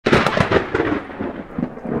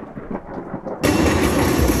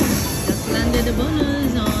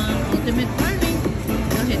bonus on Ultimate Firelink.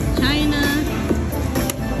 Go hit China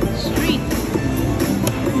Street.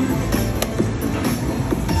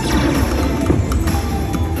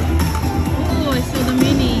 Oh, I saw the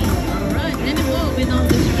mini. Alright, anyway, we don't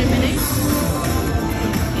discriminate.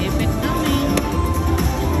 Keep it coming.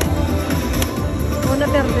 Una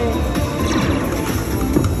verde.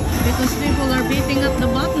 Because people are beating up the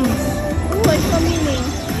buttons. Oh, I saw mini.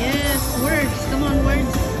 Yes, words. Come on,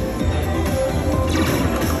 words.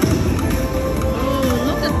 Oh,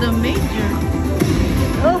 look at the major.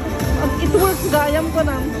 Oh, it works, gayam ko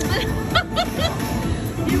na.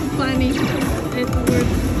 You're funny. It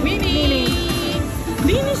works. Mini.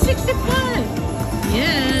 Mini 65.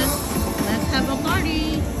 Yes. Let's have a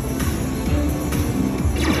party.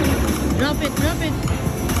 Drop it, drop it.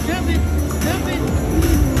 Drop it, drop it.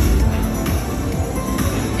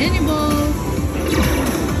 Any balls?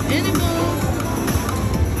 Any balls?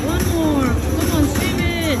 One more. Come on, save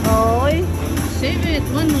it. Oy. Save it.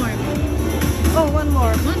 One more. Oh, one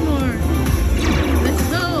more. One more. Let's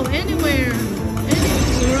go. Anywhere.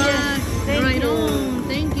 Right. Thank Right you. on.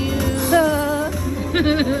 Thank you.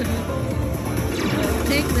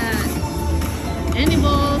 Take that. Any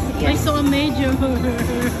balls? I Yes. saw a major.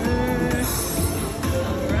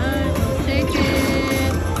 Alright. Take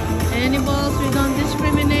it. Any balls? We don't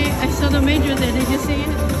discriminate. I saw the major there. Did you see it?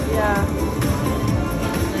 Yeah.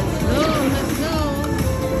 Let's go. Let's go.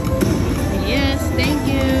 Yes. Thank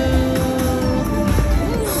you.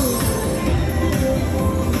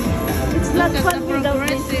 It's not Look at fun the without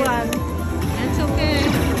this progressive. one. That's okay.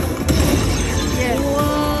 Yes.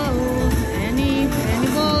 Whoa. Any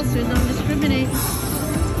balls? We don't discriminate.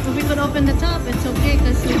 If we could open the top, it's okay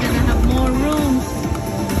because we're gonna have more rooms.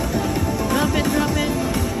 Drop it, drop it.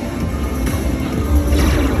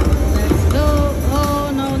 Let's go.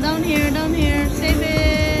 Oh no, down here, down here. Save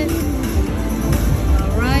it.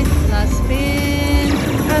 Alright, last spin.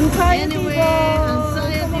 Anxiety Anywhere. ball.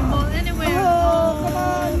 Anxiety ball. Anywhere. Oh, come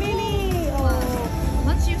on, mini. Oh.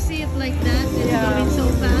 Once you see it like that, it's Yeah. going so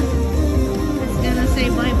fast. It's gonna say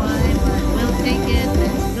bye-bye, but we'll take it.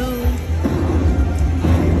 Let's go.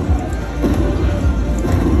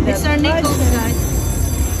 These are nickels, guys.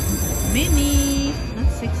 Mini.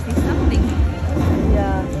 That's 60 something.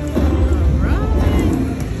 Yeah. Alright.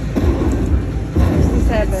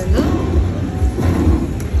 67. Go.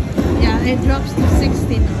 Yeah, it drops to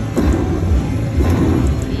 60 now.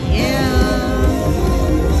 Yeah.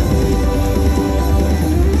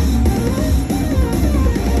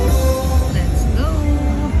 Let's go.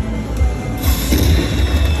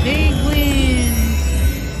 Big win.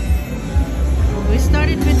 We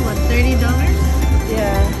started with what, $30?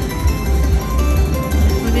 Yeah.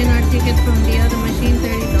 Put in our ticket from the other machine,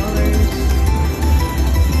 $30.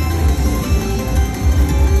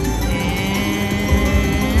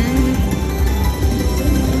 And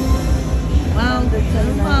wow,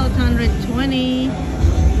 about 120.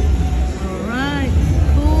 Alright,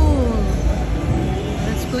 cool.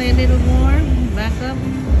 Let's play a little more. Back up.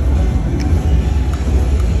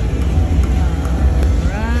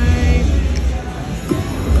 Alright.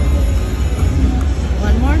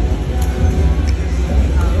 One more.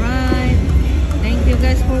 Alright. Thank you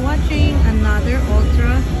guys for watching another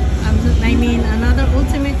another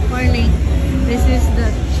Ultimate Firelink. This is the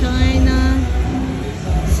China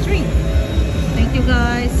Street. Thank you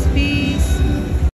guys. Peace.